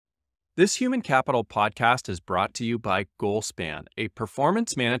This Human Capital podcast is brought to you by GoalSpan, a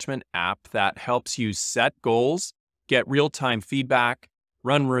performance management app that helps you set goals, get real-time feedback,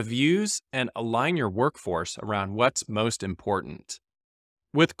 run reviews, and align your workforce around what's most important.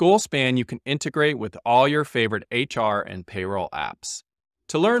 With GoalSpan, you can integrate with all your favorite HR and payroll apps.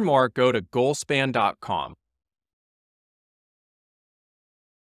 To learn more, go to goalspan.com.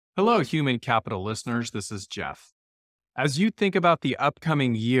 Hello, Human Capital listeners. This is Jeff. As you think about the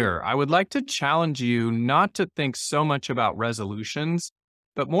upcoming year, I would like to challenge you not to think so much about resolutions,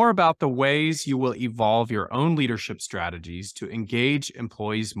 but more about the ways you will evolve your own leadership strategies to engage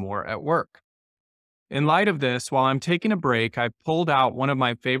employees more at work. In light of this, while I'm taking a break, I pulled out one of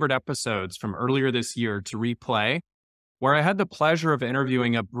my favorite episodes from earlier this year to replay, where I had the pleasure of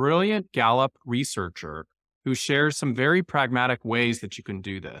interviewing a brilliant Gallup researcher who shares some very pragmatic ways that you can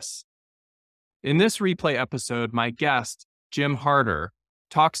do this. In this replay episode, my guest, Jim Harter,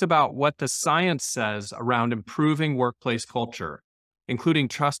 talks about what the science says around improving workplace culture, including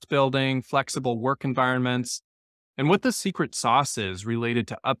trust building, flexible work environments, and what the secret sauce is related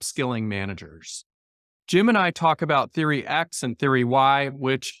to upskilling managers. Jim and I talk about Theory X and Theory Y,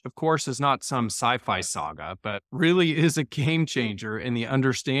 which of course is not some sci-fi saga, but really is a game changer in the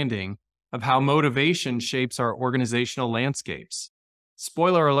understanding of how motivation shapes our organizational landscapes.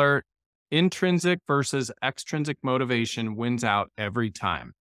 Spoiler alert, intrinsic versus extrinsic motivation wins out every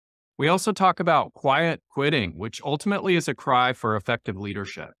time. We also talk about quiet quitting, which ultimately is a cry for effective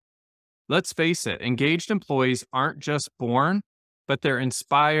leadership. Let's face it, engaged employees aren't just born, but they're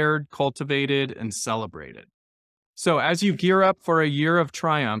inspired, cultivated, and celebrated. So as you gear up for a year of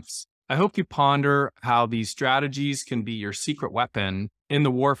triumphs, I hope you ponder how these strategies can be your secret weapon in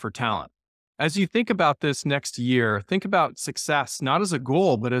the war for talent. As you think about this next year, think about success not as a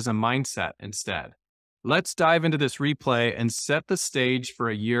goal, but as a mindset instead. Let's dive into this replay and set the stage for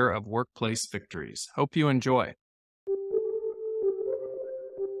a year of workplace victories. Hope you enjoy.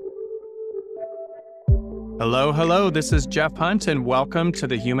 Hello. This is Jeff Hunt, and welcome to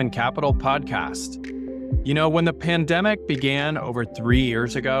the Human Capital Podcast. You know, when the pandemic began over 3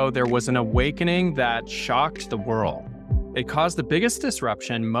 years ago, there was an awakening that shocked the world. It caused the biggest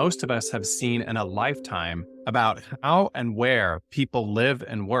disruption most of us have seen in a lifetime about how and where people live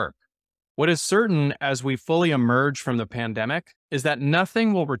and work. What is certain as we fully emerge from the pandemic is that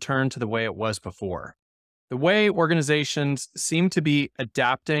nothing will return to the way it was before. The way organizations seem to be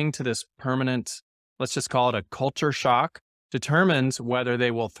adapting to this permanent, let's just call it a culture shock, determines whether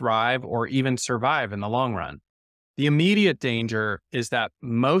they will thrive or even survive in the long run. The immediate danger is that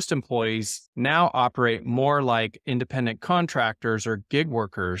most employees now operate more like independent contractors or gig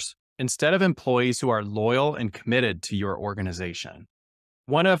workers instead of employees who are loyal and committed to your organization.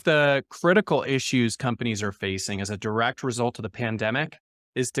 One of the critical issues companies are facing as a direct result of the pandemic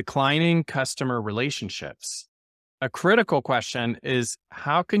is declining customer relationships. A critical question is,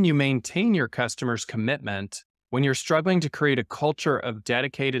 how can you maintain your customers' commitment when you're struggling to create a culture of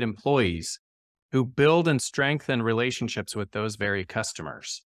dedicated employees who build and strengthen relationships with those very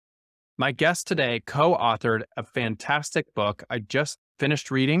customers? My guest today co-authored a fantastic book I just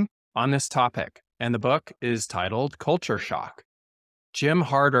finished reading on this topic, and the book is titled Culture Shock. Jim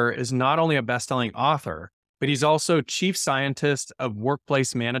Harter is not only a best-selling author, but he's also chief scientist of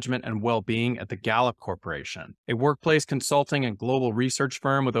workplace management and well-being at the Gallup Corporation, a workplace consulting and global research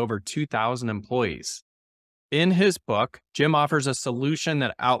firm with over 2,000 employees. In his book, Jim offers a solution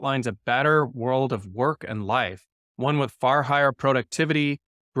that outlines a better world of work and life, one with far higher productivity,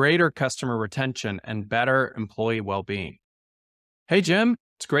 greater customer retention, and better employee well-being. Hey, Jim,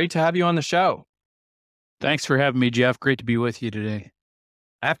 it's great to have you on the show. Thanks for having me, Jeff. Great to be with you today.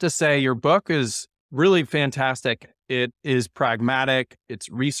 I have to say, your book is really fantastic. It is pragmatic. It's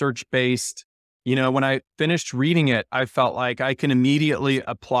research-based. You know, when I finished reading it, I felt like I can immediately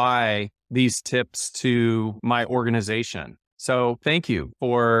apply these tips to my organization. So thank you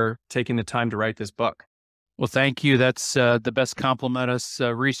for taking the time to write this book. Well, thank you. That's the best compliment us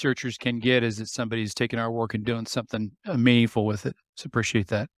researchers can get, is that somebody's taking our work and doing something meaningful with it. So appreciate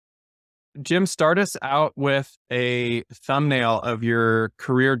that. Jim, start us out with a thumbnail of your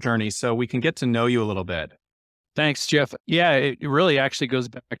career journey so we can get to know you a little bit. Thanks, Jeff. Yeah, it really actually goes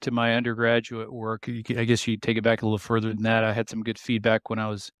back to my undergraduate work. I guess you take it back a little further than that. I had some good feedback when I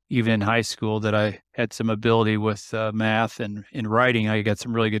was even in high school that I had some ability with math and in writing. I got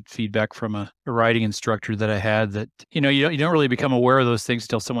some really good feedback from a writing instructor that I had that, you don't really become aware of those things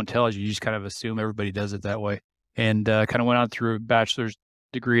until someone tells you. You just kind of assume everybody does it that way. And kind of went on through a bachelor's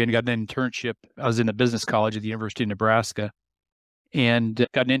degree and got an internship. I was in a business college at the University of Nebraska. And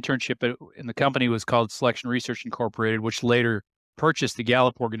got an internship and the company was called Selection Research Incorporated, which later purchased the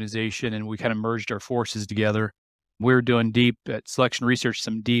Gallup organization and we kind of merged our forces together. We were doing deep at selection research,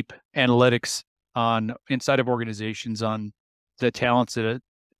 some deep analytics on inside of organizations on the talents that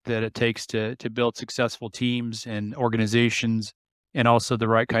it takes to build successful teams and organizations, and also the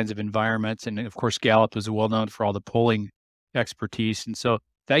right kinds of environments. And of course, Gallup was well known for all the polling expertise. And so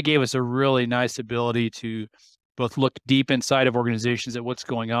that gave us a really nice ability to both look deep inside of organizations at what's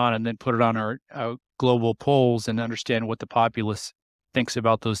going on and then put it on our global polls and understand what the populace thinks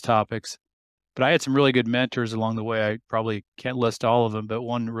about those topics. But I had some really good mentors along the way. I probably can't list all of them, but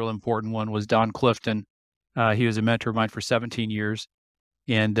one real important one was Don Clifton. He was a mentor of mine for 17 years.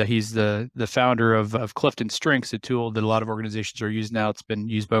 And he's the founder of Clifton Strengths, a tool that a lot of organizations are using now. It's been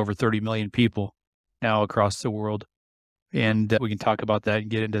used by over 30 million people now across the world. And we can talk about that and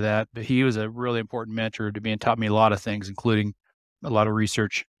get into that. But he was a really important mentor to me and taught me a lot of things, including a lot of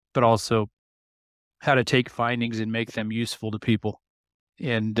research, but also how to take findings and make them useful to people.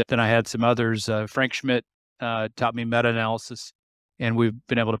 And then I had some others. Frank Schmidt taught me meta-analysis, and we've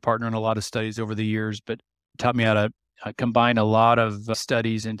been able to partner in a lot of studies over the years, but taught me how to combine a lot of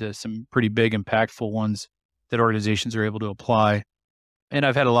studies into some pretty big, impactful ones that organizations are able to apply. And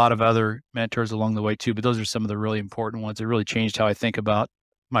I've had a lot of other mentors along the way too, but those are some of the really important ones that really changed how I think about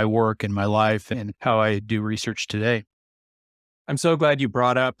my work and my life and how I do research today. I'm so glad you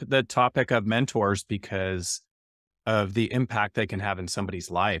brought up the topic of mentors because of the impact they can have in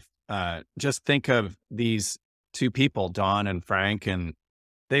somebody's life. Just think of these two people, Don and Frank, and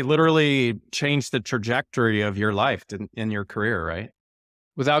they literally changed the trajectory of your life in your career, right?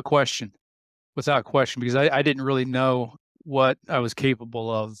 Without question, because I didn't really know what I was capable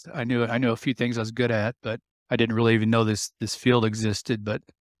of. I knew a few things I was good at, but I didn't really even know this field existed. But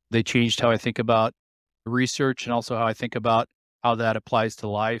they changed how I think about research and also how I think about how that applies to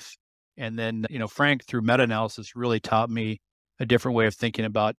life. And then, Frank, through meta-analysis, really taught me a different way of thinking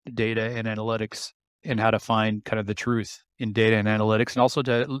about data and analytics and how to find kind of the truth in data and analytics, and also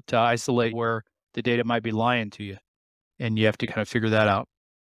to isolate where the data might be lying to you. And you have to kind of figure that out.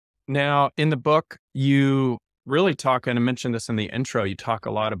 Now, in the book, you really talk, and I mentioned this in the intro, you talk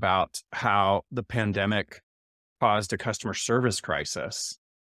a lot about how the pandemic caused a customer service crisis,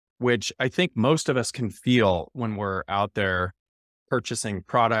 which I think most of us can feel when we're out there purchasing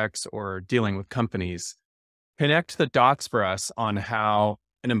products or dealing with companies. Connect the dots for us on how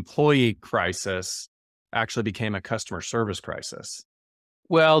an employee crisis actually became a customer service crisis.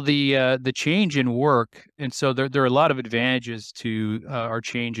 Well, the change in work, and so there are a lot of advantages to our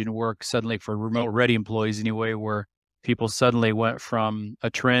change in work suddenly for remote ready employees anyway, where people suddenly went from a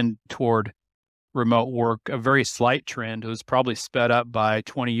trend toward remote work, a very slight trend. It was probably sped up by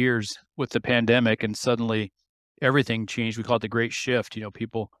 20 years with the pandemic, and suddenly everything changed. We call it the Great Shift.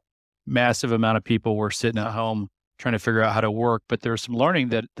 Massive amount of people were sitting at home trying to figure out how to work, but there was some learning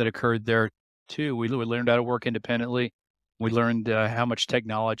that occurred there too. We learned how to work independently. We learned how much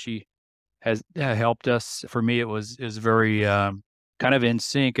technology has helped us. For me, it was very kind of in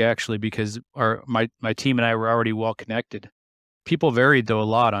sync actually, because my team and I were already well connected. People varied though a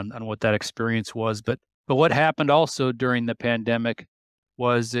lot on what that experience was, but what happened also during the pandemic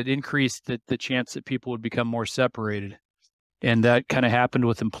was it increased the chance that people would become more separated. And that kind of happened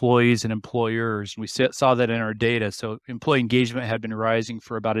with employees and employers. We saw that in our data. So employee engagement had been rising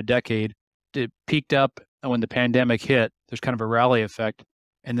for about a decade. It peaked up when the pandemic hit. There's kind of a rally effect.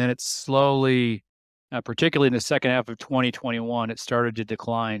 And then it slowly, particularly in the second half of 2021, it started to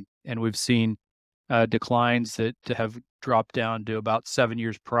decline. And we've seen declines that have dropped down to about 7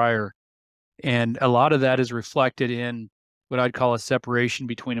 years prior. And a lot of that is reflected in what I'd call a separation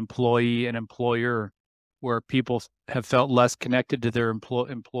between employee and employer, where people have felt less connected to their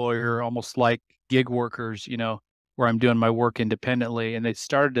employer, almost like gig workers, where I'm doing my work independently. And they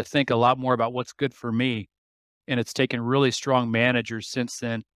started to think a lot more about what's good for me. And it's taken really strong managers since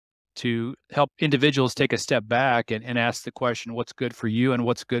then to help individuals take a step back and ask the question, what's good for you and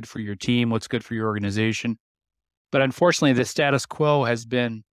what's good for your team, what's good for your organization. But unfortunately, the status quo has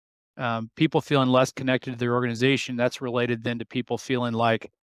been people feeling less connected to their organization. That's related then to people feeling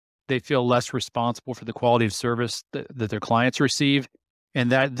like they feel less responsible for the quality of service that their clients receive.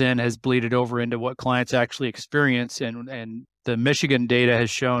 And that then has bleeded over into what clients actually experience. And the Michigan data has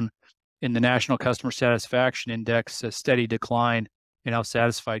shown in the National Customer Satisfaction Index a steady decline in how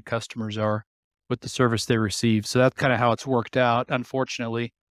satisfied customers are with the service they receive. So that's kind of how it's worked out,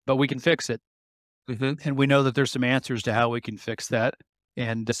 unfortunately, but we can fix it. Mm-hmm. And we know that there's some answers to how we can fix that.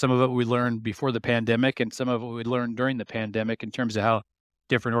 And some of it we learned before the pandemic and some of it we learned during the pandemic in terms of how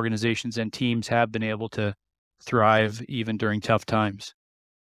different organizations and teams have been able to thrive even during tough times.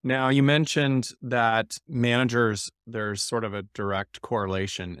 Now, you mentioned that managers, there's sort of a direct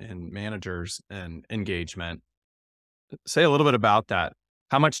correlation in managers and engagement. Say a little bit about that.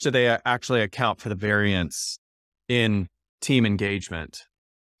 How much do they actually account for the variance in team engagement?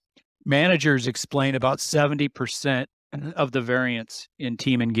 Managers explain about 70% of the variance in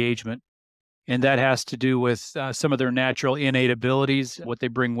team engagement. And that has to do with some of their natural innate abilities, what they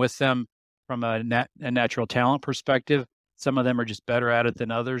bring with them from a natural talent perspective. Some of them are just better at it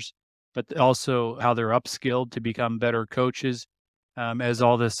than others, but also how they're upskilled to become better coaches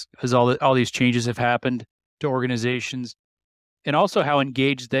all these changes have happened to organizations, and also how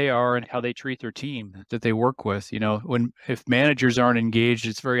engaged they are and how they treat their team that they work with. If managers aren't engaged,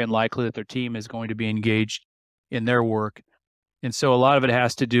 it's very unlikely that their team is going to be engaged in their work. And so a lot of it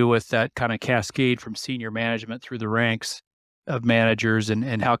has to do with that kind of cascade from senior management through the ranks of managers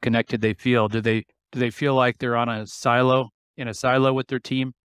and how connected they feel. Do they feel like they're in a silo with their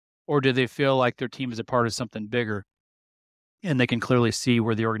team, or do they feel like their team is a part of something bigger and they can clearly see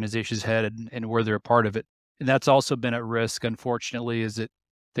where the organization's headed and where they're a part of it? And that's also been at risk, unfortunately, is that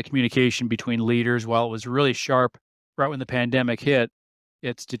the communication between leaders, while it was really sharp right when the pandemic hit,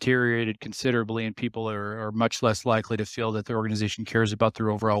 it's deteriorated considerably, and people are much less likely to feel that their organization cares about their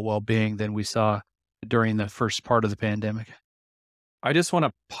overall well-being than we saw during the first part of the pandemic. I just want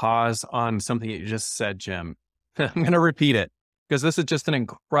to pause on something you just said, Jim. I'm going to repeat it because this is just an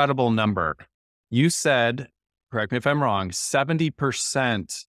incredible number. You said, correct me if I'm wrong,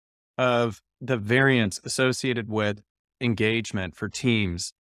 70% of the variance associated with engagement for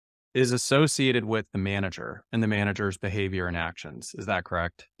teams is associated with the manager and the manager's behavior and actions. Is that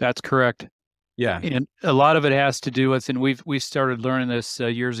correct? That's correct. Yeah. And a lot of it has to do with, and we started learning this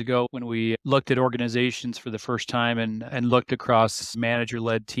years ago when we looked at organizations for the first time and looked across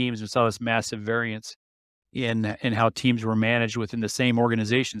manager-led teams and saw this massive variance in how teams were managed within the same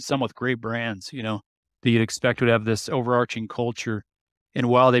organization, some with great brands, that you'd expect would have this overarching culture. And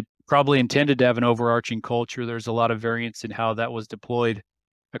while they probably intended to have an overarching culture, there's a lot of variance in how that was deployed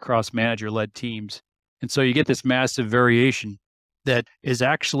across manager-led teams. And so you get this massive variation that is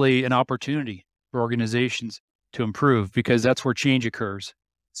actually an opportunity for organizations to improve, because that's where change occurs.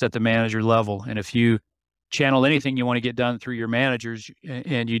 It's at the manager level. And if you channel anything you want to get done through your managers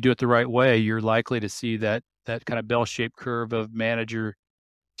and you do it the right way, you're likely to see that kind of bell-shaped curve of manager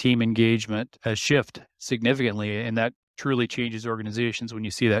team engagement shift significantly. And that truly changes organizations when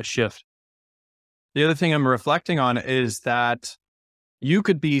you see that shift. The other thing I'm reflecting on is that you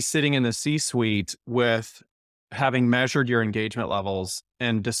could be sitting in the C-suite with having measured your engagement levels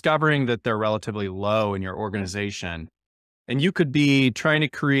and discovering that they're relatively low in your organization. And you could be trying to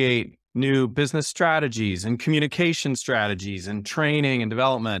create new business strategies and communication strategies and training and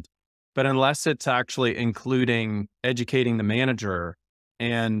development. But unless it's actually including educating the manager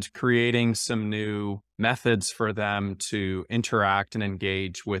and creating some new methods for them to interact and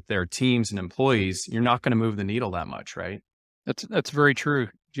engage with their teams and employees, you're not going to move the needle that much, right? That's very true,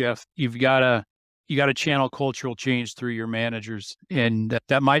 Jeff. You got to channel cultural change through your managers, and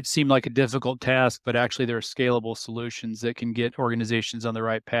that might seem like a difficult task, but actually there are scalable solutions that can get organizations on the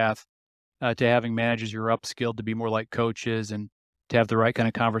right path to having managers who are upskilled to be more like coaches and to have the right kind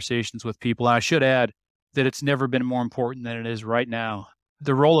of conversations with people. And I should add that it's never been more important than it is right now.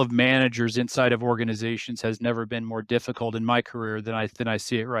 The role of managers inside of organizations has never been more difficult in my career than I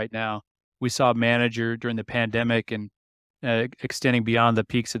see it right now. We saw a manager during the pandemic and extending beyond the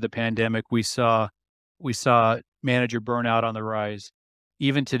peaks of the pandemic. We saw manager burnout on the rise.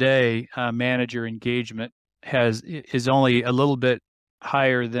 Even today, manager engagement is only a little bit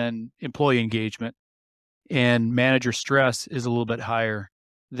higher than employee engagement, and manager stress is a little bit higher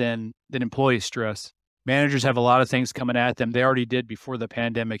than employee stress. Managers have a lot of things coming at them. They already did before the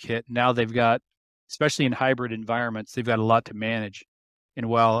pandemic hit. Now they've got, especially in hybrid environments, they've got a lot to manage. And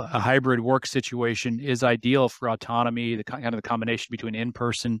while a hybrid work situation is ideal for autonomy, the kind of the combination between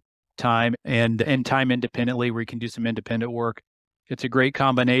in-person time and time independently where you can do some independent work, it's a great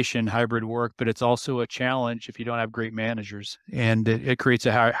combination, hybrid work, but it's also a challenge if you don't have great managers. And it creates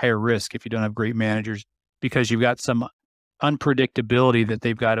a higher risk if you don't have great managers, because you've got some unpredictability that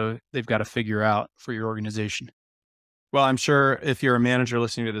they've got to figure out for your organization. Well, I'm sure if you're a manager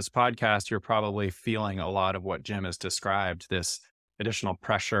listening to this podcast, you're probably feeling a lot of what Jim has described, this additional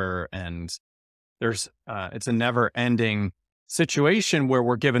pressure, and it's a never ending situation where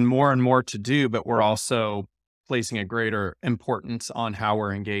we're given more and more to do, but we're also placing a greater importance on how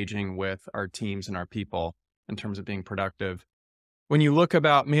we're engaging with our teams and our people in terms of being productive. When you look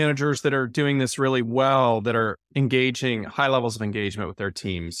about managers that are doing this really well, that are engaging high levels of engagement with their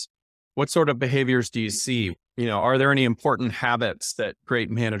teams, what sort of behaviors do you see? Are there any important habits that great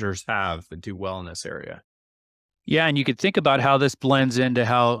managers have that do well in this area? Yeah, and you could think about how this blends into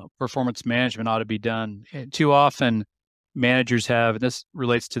how performance management ought to be done. Too often, managers have, and this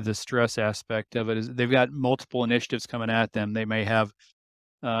relates to the stress aspect of it, is they've got multiple initiatives coming at them. They may have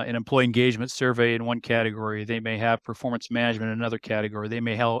an employee engagement survey in one category. They may have performance management in another category. They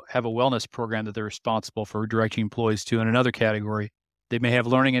may have a wellness program that they're responsible for directing employees to in another category. They may have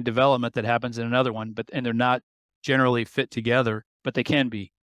learning and development that happens in another one, and they're not generally fit together, but they can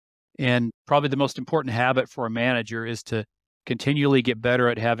be. And probably the most important habit for a manager is to continually get better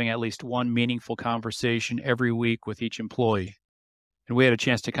at having at least one meaningful conversation every week with each employee. And we had a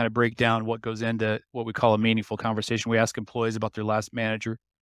chance to kind of break down what goes into what we call a meaningful conversation. We ask employees about their last manager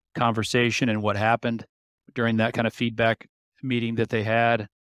conversation and what happened during that kind of feedback meeting that they had.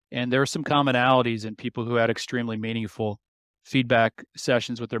 And there are some commonalities in people who had extremely meaningful feedback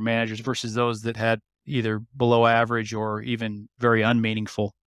sessions with their managers versus those that had either below average or even very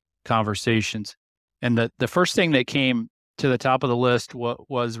unmeaningful conversations. And the first thing that came to the top of the list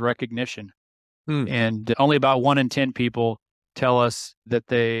was recognition. And only about 1 in 10 people tell us that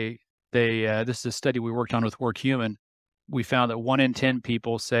this is a study we worked on with WorkHuman. We found that 1 in 10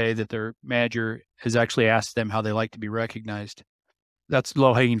 people say that their manager has actually asked them how they like to be recognized. That's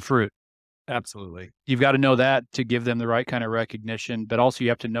low-hanging fruit. Absolutely. You've got to know that to give them the right kind of recognition, but also you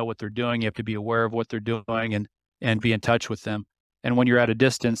have to know what they're doing. You have to be aware of what they're doing and be in touch with them. And when you're at a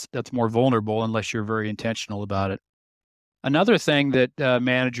distance, that's more vulnerable unless you're very intentional about it. Another thing that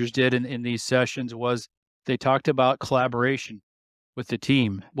managers did in these sessions was they talked about collaboration with the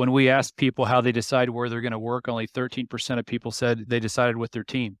team. When we asked people how they decide where they're going to work, only 13% of people said they decided with their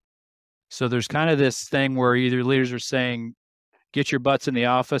team. So there's kind of this thing where either leaders are saying, get your butts in the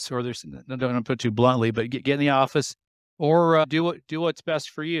office, or there's, I don't want to put it too bluntly, but get in the office, or do what's best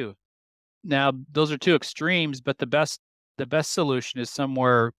for you. Now, those are two extremes, but the best solution is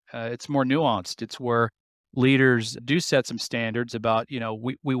somewhere, it's more nuanced. It's where leaders do set some standards about,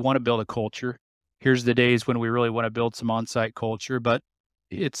 we want to build a culture. Here's the days when we really want to build some on-site culture, but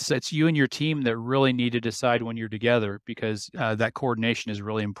it's you and your team that really need to decide when you're together because that coordination is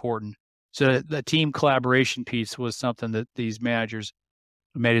really important. So the team collaboration piece was something that these managers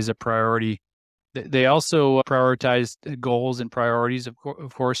made as a priority. They also prioritized goals and priorities, of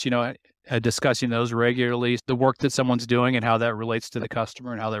course, discussing those regularly, the work that someone's doing and how that relates to the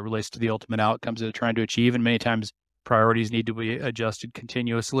customer and how that relates to the ultimate outcomes that they're trying to achieve. And many times priorities need to be adjusted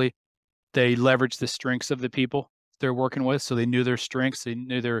continuously. They leverage the strengths of the people they're working with. So they knew their strengths, they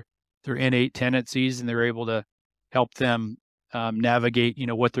knew their innate tendencies, and they're able to help them navigate,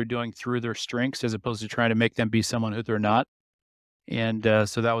 what they're doing through their strengths as opposed to trying to make them be someone who they're not. And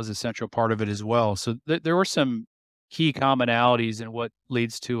so that was a central part of it as well. So there were some key commonalities in what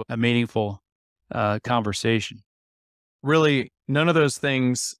leads to a meaningful conversation. Really, none of those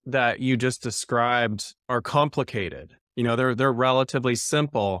things that you just described are complicated. They're relatively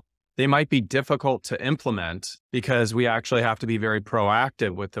simple. They might be difficult to implement because we actually have to be very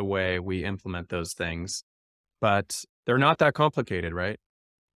proactive with the way we implement those things. But they're not that complicated, right?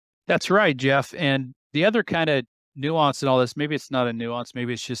 That's right, Jeff. And the other kind of nuance in all this, maybe it's not a nuance,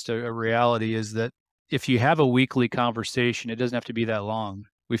 maybe it's just a reality, is that if you have a weekly conversation, it doesn't have to be that long.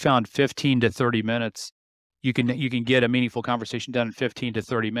 We found 15 to 30 minutes. You can get a meaningful conversation done in 15 to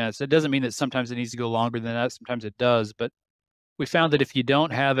 30 minutes. It doesn't mean that sometimes it needs to go longer than that. Sometimes it does. But we found that if you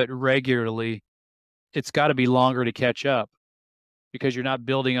don't have it regularly, it's got to be longer to catch up because you're not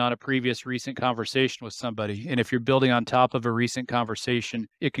building on a previous recent conversation with somebody. And if you're building on top of a recent conversation,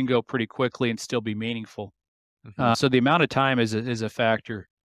 it can go pretty quickly and still be meaningful. Mm-hmm. So the amount of time is a factor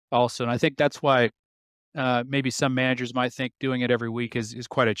also. And I think that's why maybe some managers might think doing it every week is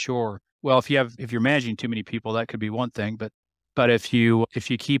quite a chore. Well, if you're managing too many people, that could be one thing. But if you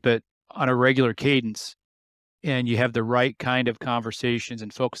keep it on a regular cadence and you have the right kind of conversations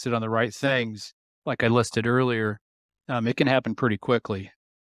and focus it on the right things, like I listed earlier, it can happen pretty quickly.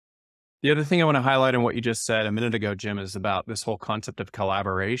 The other thing I want to highlight in what you just said a minute ago, Jim, is about this whole concept of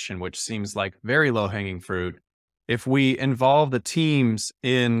collaboration, which seems like very low-hanging fruit. If we involve the teams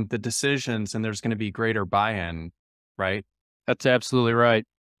in the decisions, and there's going to be greater buy-in, right? That's absolutely right.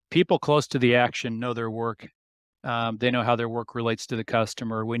 People close to the action know their work. They know how their work relates to the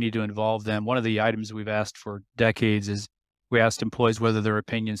customer. We need to involve them. One of the items we've asked for decades is we asked employees whether their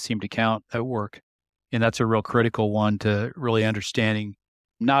opinions seem to count at work. And that's a real critical one to really understanding,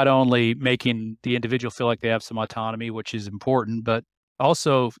 not only making the individual feel like they have some autonomy, which is important, but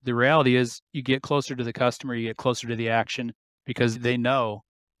also the reality is you get closer to the customer, you get closer to the action because they know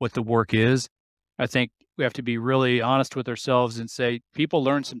what the work is. I think we have to be really honest with ourselves and say people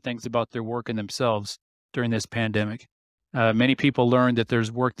learn some things about their work and themselves during this pandemic. Many people learned that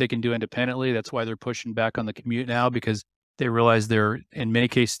there's work they can do independently. That's why they're pushing back on the commute now, because they realize in many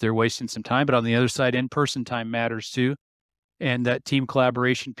cases, they're wasting some time. But on the other side, in-person time matters too. And that team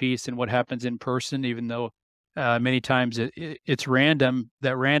collaboration piece and what happens in person, even though many times it's random,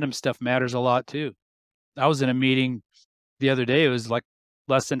 that random stuff matters a lot too. I was in a meeting the other day. It was like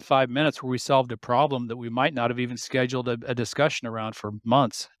less than 5 minutes where we solved a problem that we might not have even scheduled a discussion around for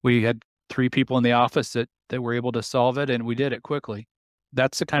months. We had 3 people in the office that were able to solve it, and we did it quickly.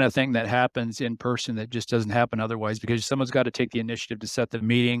 That's the kind of thing that happens in person that just doesn't happen otherwise, because someone's got to take the initiative to set the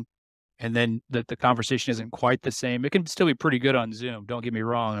meeting, and then the conversation isn't quite the same. It can still be pretty good on Zoom. Don't get me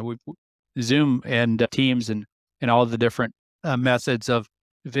wrong. Zoom and Teams and all of the different methods of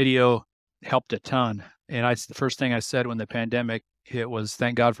video helped a ton. And the first thing I said when the pandemic hit was,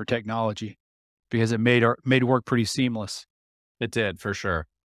 thank God for technology, because it made work pretty seamless. It did, for sure.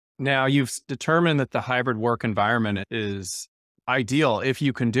 Now, you've determined that the hybrid work environment is ideal if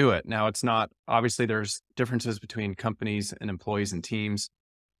you can do it. Now, it's not, obviously there's differences between companies and employees and teams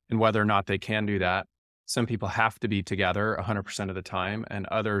and whether or not they can do that. Some people have to be together 100% of the time, and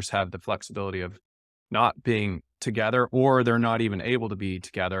others have the flexibility of not being together, or they're not even able to be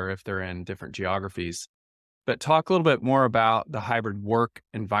together if they're in different geographies. But talk a little bit more about the hybrid work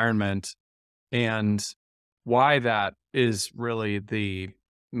environment and why that is really the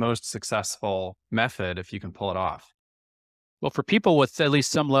most successful method if you can pull it off. Well, for people with at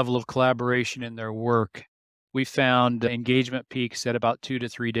least some level of collaboration in their work, we found engagement peaks at about 2 to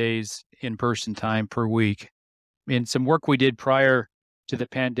 3 days in-person time per week. In some work we did prior to the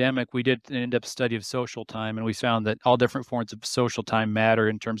pandemic, we did an in-depth study of social time, and we found that all different forms of social time matter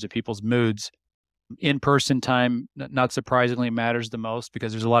in terms of people's moods. In-person time, not surprisingly, matters the most,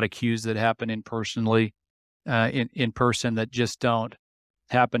 because there's a lot of cues that happen in person that just don't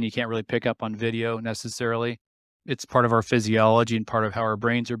happen. You can't really pick up on video necessarily. It's part of our physiology and part of how our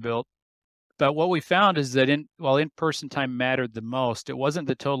brains are built. But what we found is that while in-person time mattered the most, it wasn't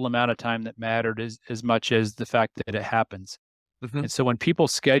the total amount of time that mattered as much as the fact that it happens. Mm-hmm. And so when people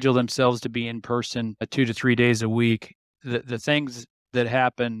schedule themselves to be in person 2 to 3 days a week, the things that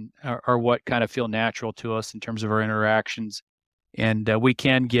happen are what kind of feel natural to us in terms of our interactions. And we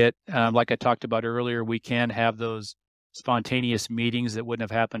can get, like I talked about earlier, we can have those spontaneous meetings that wouldn't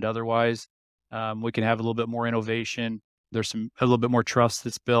have happened otherwise. We can have a little bit more innovation. There's a little bit more trust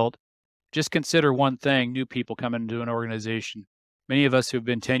that's built. Just consider one thing: new people coming into an organization. Many of us who've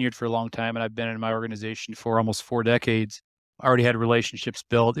been tenured for a long time, and I've been in my organization for almost 4 decades, already had relationships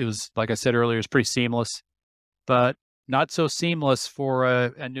built. It was, like I said earlier, it's pretty seamless, but not so seamless for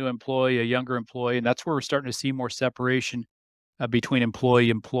a new employee, a younger employee. And that's where we're starting to see more separation between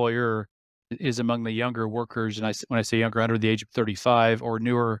employer is among the younger workers. And when I say younger, under the age of 35, or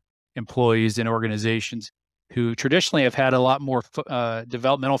newer employees in organizations who traditionally have had a lot more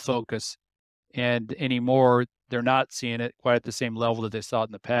developmental focus, and anymore they're not seeing it quite at the same level that they saw it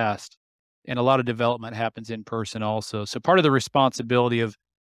in the past. And a lot of development happens in person also. So part of the responsibility of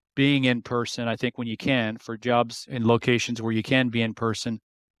being in person, I think, when you can, for jobs in locations where you can be in person,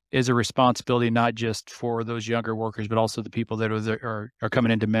 is a responsibility not just for those younger workers, but also the people that are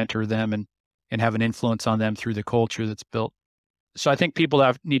coming in to mentor them and have an influence on them through the culture that's built. So I think people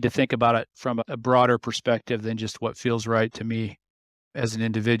need to think about it from a broader perspective than just what feels right to me as an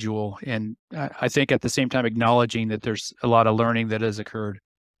individual. And I think at the same time acknowledging that there's a lot of learning that has occurred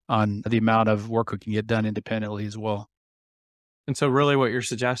on the amount of work we can get done independently as well. And so really what you're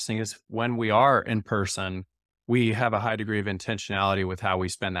suggesting is, when we are in person, we have a high degree of intentionality with how we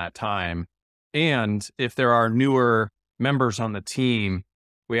spend that time. And if there are newer members on the team,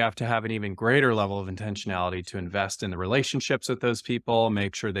 we have to have an even greater level of intentionality to invest in the relationships with those people,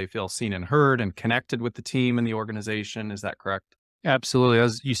 make sure they feel seen and heard and connected with the team and the organization. Is that correct? Absolutely.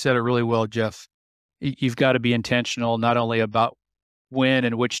 As you said it really well, Jeff. You've got to be intentional, not only about when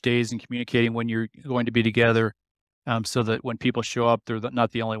and which days and communicating when you're going to be together, so that when people show up, they're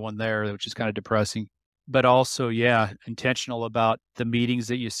not the only one there, which is kind of depressing. But also, intentional about the meetings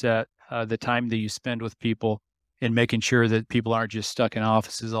that you set, the time that you spend with people, and making sure that people aren't just stuck in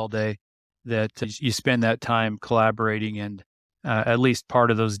offices all day, that you spend that time collaborating, and at least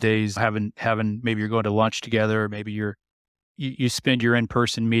part of those days having maybe you're going to lunch together, or maybe you spend your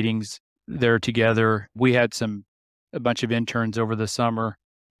in-person meetings there together. We had a bunch of interns over the summer,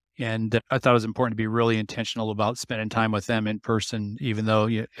 and I thought it was important to be really intentional about spending time with them in person, even though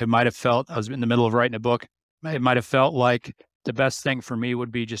it might have felt, I was in the middle of writing a book, it might have felt like the best thing for me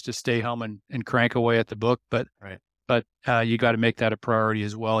would be just to stay home and crank away at the book. But right. But you got to make that a priority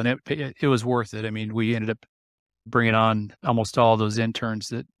as well. And it was worth it. I mean, we ended up bringing on almost all those interns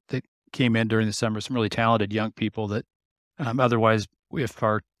that came in during the summer, some really talented young people that otherwise, if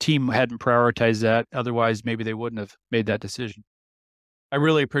our team hadn't prioritized that, otherwise maybe they wouldn't have made that decision. I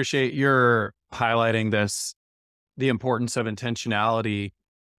really appreciate your highlighting this, the importance of intentionality.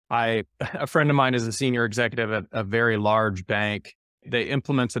 A friend of mine is a senior executive at a very large bank. They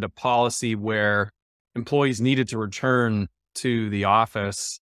implemented a policy where employees needed to return to the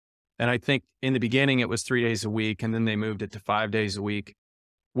office. And I think in the beginning it was 3 days a week, and then they moved it to 5 days a week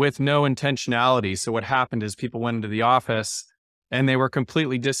with no intentionality. So what happened is people went into the office and they were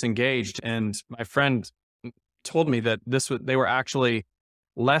completely disengaged. And my friend told me that they were actually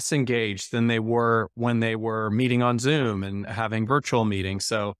less engaged than they were when they were meeting on Zoom and having virtual meetings.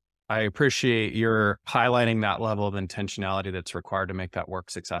 So I appreciate your highlighting that level of intentionality that's required to make that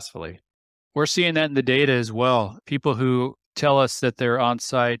work successfully. We're seeing that in the data as well. People who tell us that they're on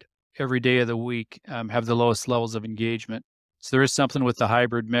site every day of the week have the lowest levels of engagement. So there is something with the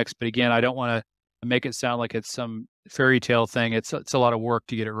hybrid mix. But again, I don't want to make it sound like it's some fairy tale thing. It's a lot of work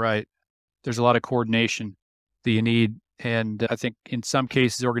to get it right. There's a lot of coordination that you need. And I think in some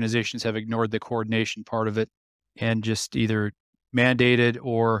cases, organizations have ignored the coordination part of it and just either mandated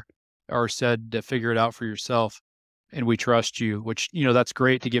or said to figure it out for yourself. And we trust you, which, that's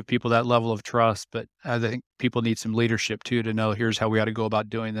great to give people that level of trust. But I think people need some leadership too, to know here's how we ought to go about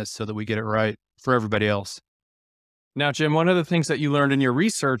doing this so that we get it right for everybody else. Now, Jim, one of the things that you learned in your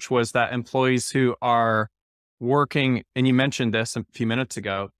research was that employees who are working, and you mentioned this a few minutes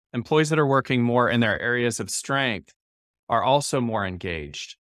ago, employees that are working more in their areas of strength are also more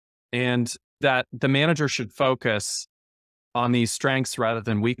engaged, and that the manager should focus on these strengths rather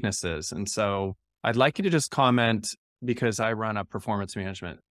than weaknesses. And so I'd like you to just comment, because I run a performance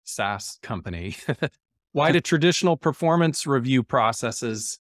management SaaS company. Why do traditional performance review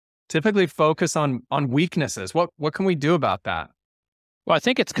processes typically focus on weaknesses? What can we do about that? Well, I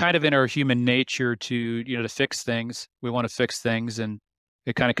think it's kind of in our human nature to fix things. We want to fix things. And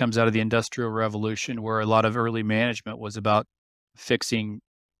it kind of comes out of the Industrial Revolution, where a lot of early management was about fixing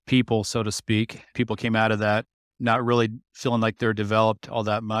people, so to speak. People came out of that not really feeling like they're developed all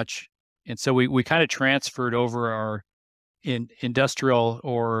that much. And so we kind of transferred over our industrial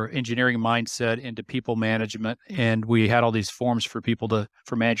or engineering mindset into people management. And we had all these forms for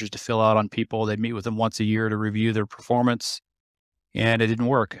managers to fill out on people. They'd meet with them once a year to review their performance. And it didn't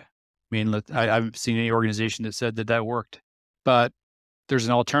work. I mean, I haven't seen any organization that said that worked. But there's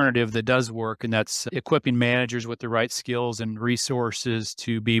an alternative that does work, and that's equipping managers with the right skills and resources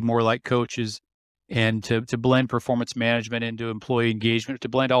to be more like coaches, and to blend performance management into employee engagement, to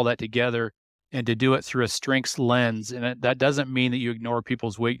blend all that together and to do it through a strengths lens. And that doesn't mean that you ignore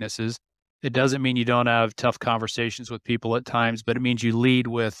people's weaknesses. It doesn't mean you don't have tough conversations with people at times, but it means you lead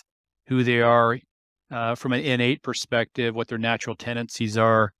with who they are from an innate perspective, what their natural tendencies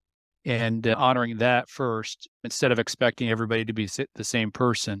are, and honoring that first instead of expecting everybody to be the same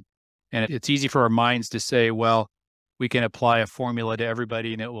person. And it's easy for our minds to say, well, we can apply a formula to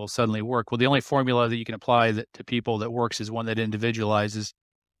everybody and it will suddenly work. Well, the only formula that you can apply to people that works is one that individualizes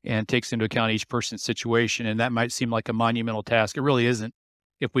and takes into account each person's situation. And that might seem like a monumental task. It really isn't.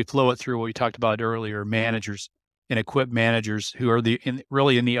 If we flow it through what we talked about earlier, managers and equip managers who are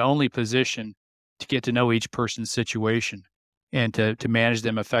really in the only position to get to know each person's situation and to manage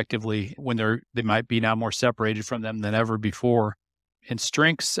them effectively when they might be now more separated from them than ever before. And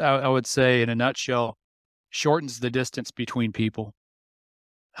strengths, I would say in a nutshell, shortens the distance between people.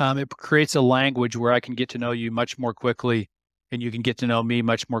 It creates a language where I can get to know you much more quickly, and you can get to know me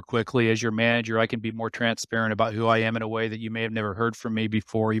much more quickly. As your manager, I can be more transparent about who I am in a way that you may have never heard from me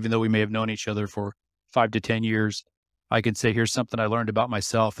before, even though we may have known each other for 5 to 10 years. I can say, here's something I learned about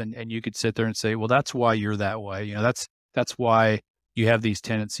myself. And you could sit there and say, well, that's why you're that way. That's why you have these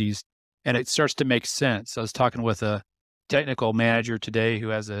tendencies. And it starts to make sense. I was talking with a technical manager today who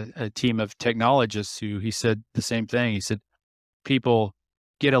has a team of technologists he said the same thing. He said, people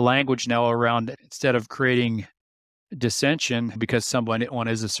get a language now around, instead of creating dissension because one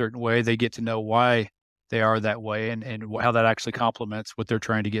is a certain way, they get to know why they are that way and how that actually complements what they're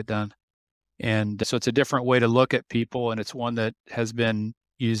trying to get done. And so it's a different way to look at people. And it's one that has been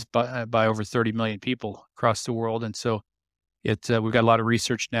used by over 30 million people across the world. And so we've got a lot of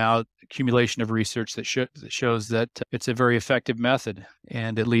research now, accumulation of research that shows that it's a very effective method,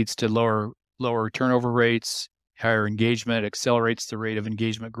 and it leads to lower turnover rates, higher engagement, accelerates the rate of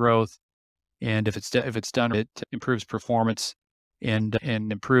engagement growth. And if it's done, it improves performance and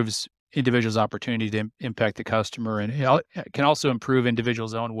improves individuals' opportunity to impact the customer, and it can also improve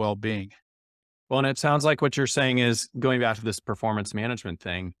individuals' own well-being. Well, and it sounds like what you're saying is, going back to this performance management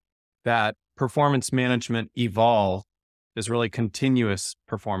thing, that performance management evolved is really continuous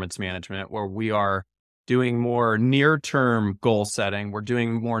performance management, where we are doing more near-term goal setting. We're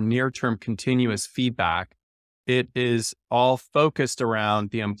doing more near-term continuous feedback. It is all focused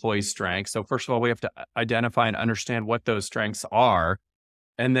around the employee's strengths. So first of all, we have to identify and understand what those strengths are.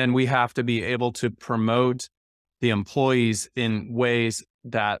 And then we have to be able to promote the employees in ways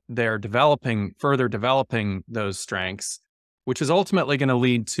that they're further developing those strengths, which is ultimately going to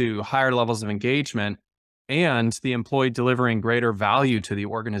lead to higher levels of engagement and the employee delivering greater value to the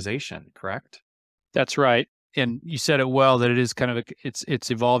organization, correct? That's right. And you said it well, that it is kind of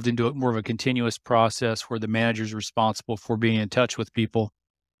it's evolved into more of a continuous process where the manager is responsible for being in touch with people,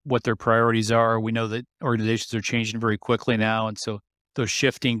 what their priorities are. We know that organizations are changing very quickly now. And so those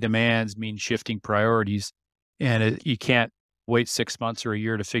shifting demands mean shifting priorities. And you can't wait 6 months or a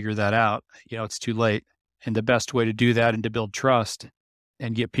year to figure that out. It's too late. And the best way to do that and to build trust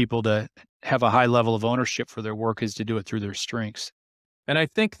and get people to have a high level of ownership for their work is to do it through their strengths. And I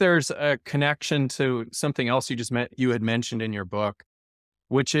think there's a connection to something else you had mentioned in your book,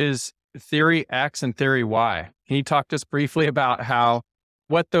 which is theory X and theory Y. Can you talk just briefly about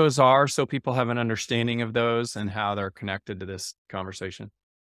what those are so people have an understanding of those and how they're connected to this conversation?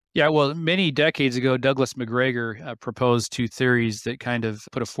 Yeah, well, many decades ago, Douglas McGregor proposed two theories that kind of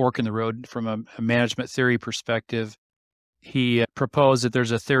put a fork in the road from a management theory perspective. He proposed that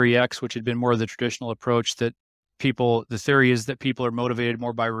there's a theory X, which had been more of the traditional approach, that the theory is that people are motivated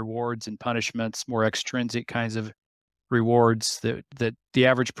more by rewards and punishments, more extrinsic kinds of rewards, that the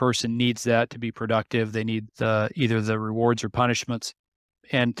average person needs that to be productive. They need either the rewards or punishments.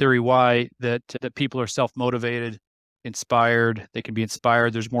 And theory Y, that people are self-motivated, inspired. They can be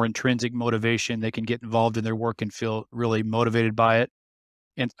inspired. There's more intrinsic motivation. They can get involved in their work and feel really motivated by it.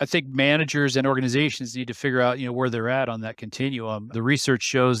 And I think managers and organizations need to figure out, where they're at on that continuum. The research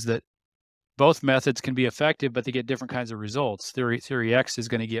shows that both methods can be effective, but they get different kinds of results. Theory X is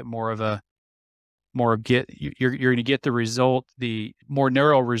going to get you're going to get the result, the more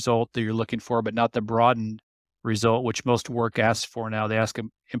narrow result that you're looking for, but not the broadened result, which most work asks for now. They ask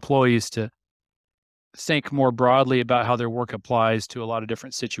employees to think more broadly about how their work applies to a lot of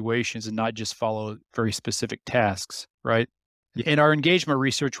different situations and not just follow very specific tasks, right? And our engagement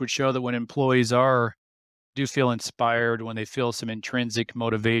research would show that when employees do feel inspired, when they feel some intrinsic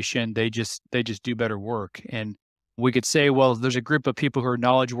motivation, they just do better work. And we could say, well, there's a group of people who are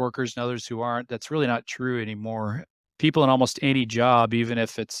knowledge workers and others who aren't. That's really not true anymore. People in almost any job, even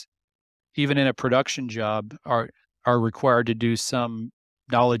in a production job, are required to do some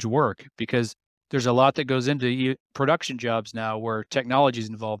knowledge work, because there's a lot that goes into production jobs now where technology is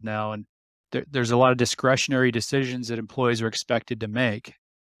involved now, and there's a lot of discretionary decisions that employees are expected to make.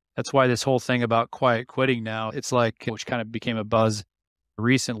 That's why this whole thing about quiet quitting now, which kind of became a buzz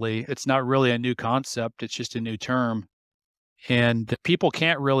recently. It's not really a new concept. It's just a new term. And people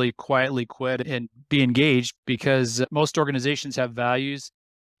can't really quietly quit and be engaged because most organizations have values.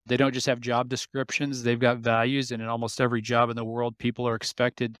 They don't just have job descriptions. They've got values. And in almost every job in the world, people are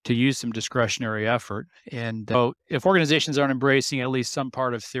expected to use some discretionary effort. And so if organizations aren't embracing at least some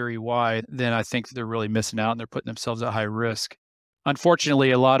part of theory Y, then I think they're really missing out and they're putting themselves at high risk.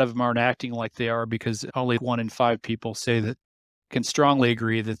 Unfortunately, a lot of them aren't acting like they are because only 1 in 5 people can strongly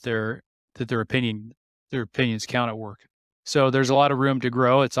agree that their opinions count at work. So there's a lot of room to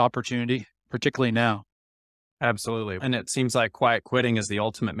grow. It's opportunity, particularly now. Absolutely. And it seems like quiet quitting is the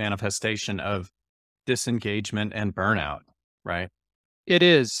ultimate manifestation of disengagement and burnout, right? It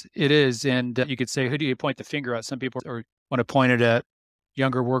is. And you could say, who do you point the finger at? Some people want to point it at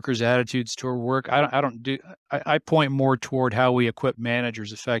younger workers' attitudes toward work. I point more toward how we equip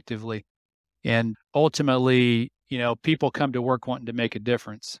managers effectively. And ultimately, people come to work wanting to make a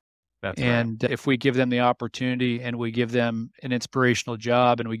difference. That's and right. If we give them the opportunity and we give them an inspirational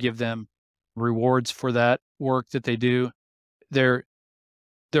job and we give them rewards for that work that they do, they're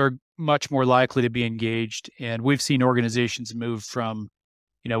much more likely to be engaged. And we've seen organizations move from,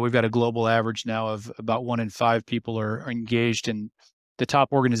 we've got a global average now of about 1 in 5 people are engaged, and the top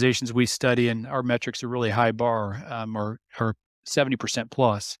organizations we study, and our metrics are really high bar, are 70%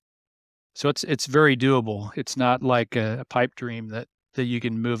 plus. So it's very doable. It's not like a pipe dream that you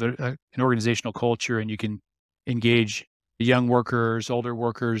can move an organizational culture and you can engage young workers, older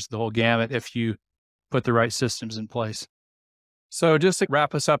workers, the whole gamut, if you put the right systems in place. So just to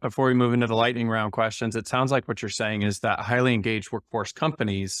wrap us up before we move into the lightning round questions, it sounds like what you're saying is that highly engaged workforce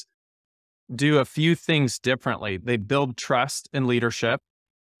companies do a few things differently. They build trust in leadership.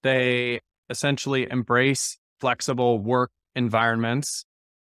 They essentially embrace flexible work environments,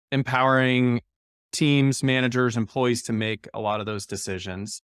 empowering teams, managers, employees to make a lot of those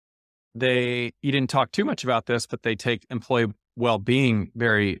decisions. you didn't talk too much about this, but they take employee well-being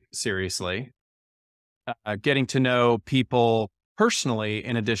very seriously, getting to know people personally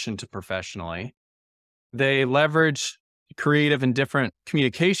in addition to professionally. They leverage creative and different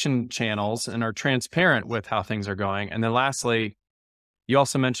communication channels and are transparent with how things are going. And then lastly, you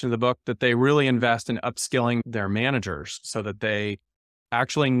also mentioned in the book that they really invest in upskilling their managers so that they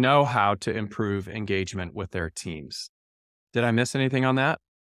actually know how to improve engagement with their teams. Did I miss anything on that?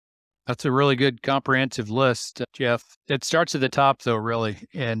 That's a really good comprehensive list, Jeff. It starts at the top, though, really.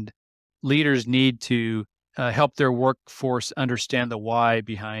 And leaders need to help their workforce understand the why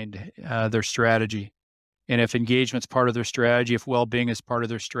behind their strategy. And if engagement's part of their strategy, if well-being is part of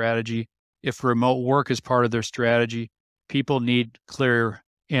their strategy, if remote work is part of their strategy, people need clear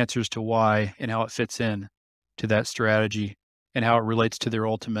answers to why and how it fits in to that strategy and how it relates to their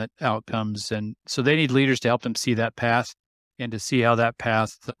ultimate outcomes. And so they need leaders to help them see that path and to see how that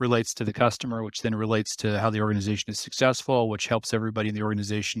path relates to the customer, which then relates to how the organization is successful, which helps everybody in the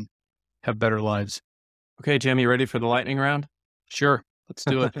organization have better lives. Okay, Jim, you ready for the lightning round? Sure, let's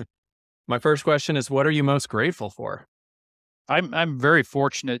do it. My first question is, what are you most grateful for? I'm very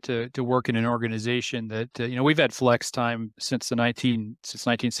fortunate to work in an organization that we've had flex time since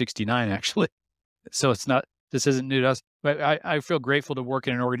 1969 actually, so this isn't new to us. But I feel grateful to work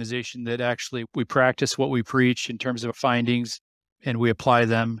in an organization that actually we practice what we preach in terms of findings, and we apply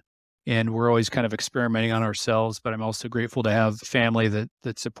them, and we're always kind of experimenting on ourselves. But I'm also grateful to have family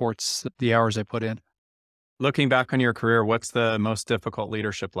that supports the hours I put in. Looking back on your career, what's the most difficult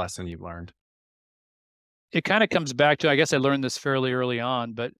leadership lesson you've learned? It kind of comes back to, I guess I learned this fairly early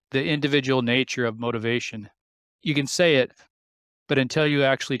on, but the individual nature of motivation. You can say it, but until you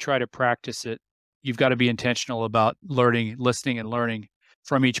actually try to practice it, you've got to be intentional about learning, listening and learning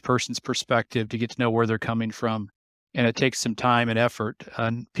from each person's perspective to get to know where they're coming from. And it takes some time and effort.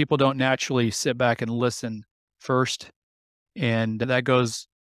 And people don't naturally sit back and listen first. And that goes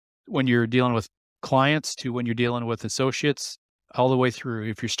when you're dealing with clients to when you're dealing with associates, all the way through.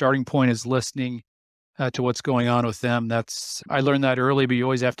 If your starting point is listening to what's going on with them, I learned that early, but you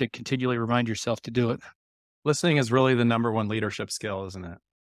always have to continually remind yourself to do it. Listening is really the number one leadership skill, isn't it?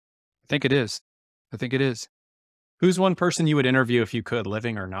 I think it is. I think it is. Who's one person you would interview if you could,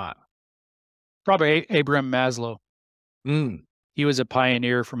 living or not? Probably Abraham Maslow. Mm. He was a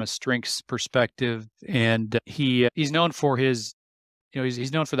pioneer from a strengths perspective, and he's known for his,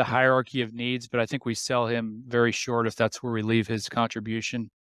 he's known for the hierarchy of needs, but I think we sell him very short if that's where we leave his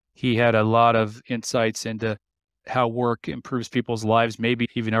contribution. He had a lot of insights into how work improves people's lives, maybe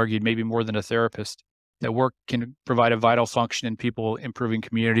even argued maybe more than a therapist, that work can provide a vital function in people improving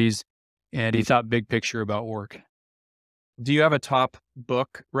communities. And he thought big picture about work. Do you have a top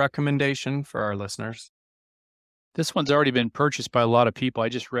book recommendation for our listeners? This one's already been purchased by a lot of people. I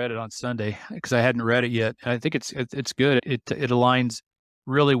just read it on Sunday because I hadn't read it yet. And I think it's good. It aligns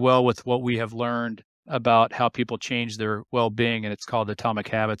really well with what we have learned about how people change their well-being, and it's called Atomic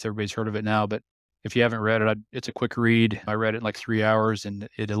Habits. Everybody's heard of it now, but if you haven't read it, it's a quick read. I read it in like 3 hours, and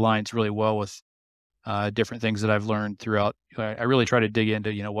it aligns really well with different things that I've learned throughout. I really try to dig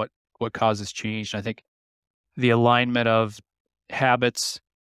into, what causes change. And I think the alignment of habits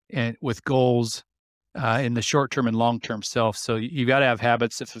and with goals in the short-term and long-term self. So you've got to have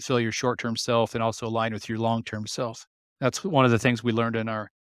habits that fulfill your short-term self and also align with your long-term self. That's one of the things we learned in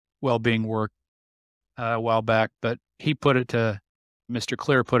our well-being work a while back, but Mr.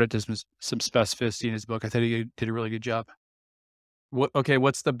 Clear put it to some specificity in his book. I thought he did a really good job.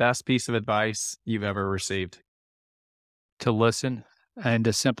 What's the best piece of advice you've ever received? To listen and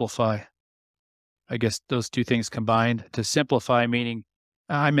to simplify. I guess those two things combined. To simplify, meaning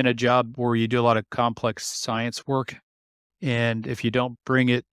I'm in a job where you do a lot of complex science work, and if you don't bring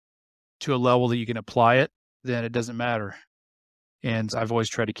it to a level that you can apply it, then it doesn't matter. And I've always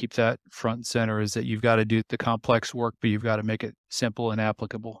tried to keep that front and center, is that you've got to do the complex work, but you've got to make it simple and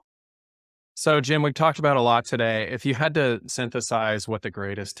applicable. So, Jim, we've talked about a lot today. If you had to synthesize what the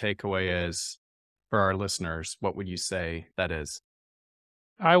greatest takeaway is for our listeners, what would you say that is?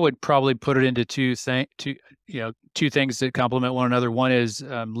 I would probably put it into two things that complement one another. One is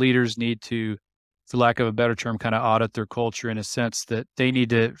leaders need to, for lack of a better term, kind of audit their culture, in a sense that they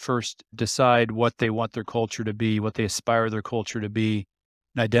need to first decide what they want their culture to be, what they aspire their culture to be,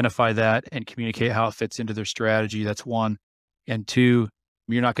 and identify that and communicate how it fits into their strategy. That's one. And two,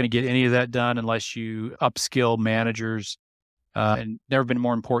 you're not going to get any of that done unless you upskill managers. And never been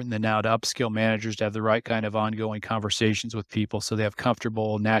more important than now to upskill managers to have the right kind of ongoing conversations with people so they have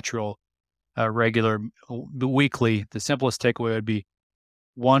comfortable, natural, regular, weekly. The simplest takeaway would be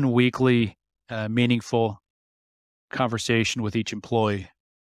one weekly meaningful conversation with each employee.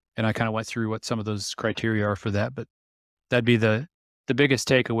 And I kind of went through what some of those criteria are for that. But that'd be the biggest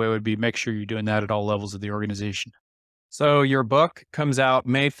takeaway would be make sure you're doing that at all levels of the organization. So your book comes out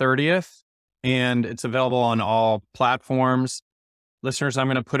May 30th, and it's available on all platforms. Listeners, I'm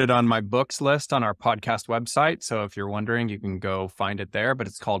going to put it on my books list on our podcast website. So if you're wondering, you can go find it there. But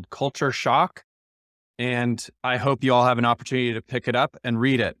it's called Culture Shock. And I hope you all have an opportunity to pick it up and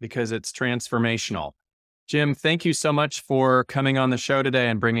read it because it's transformational. Jim, thank you so much for coming on the show today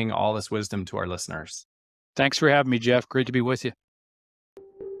and bringing all this wisdom to our listeners. Thanks for having me, Jeff. Great to be with you.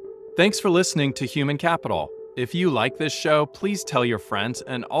 Thanks for listening to Human Capital. If you like this show, please tell your friends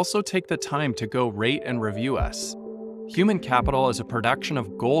and also take the time to go rate and review us. Human Capital is a production of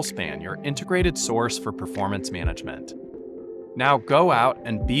GoalSpan, your integrated source for performance management. Now go out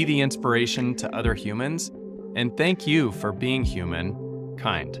and be the inspiration to other humans, and thank you for being human,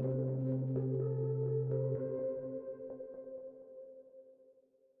 kind.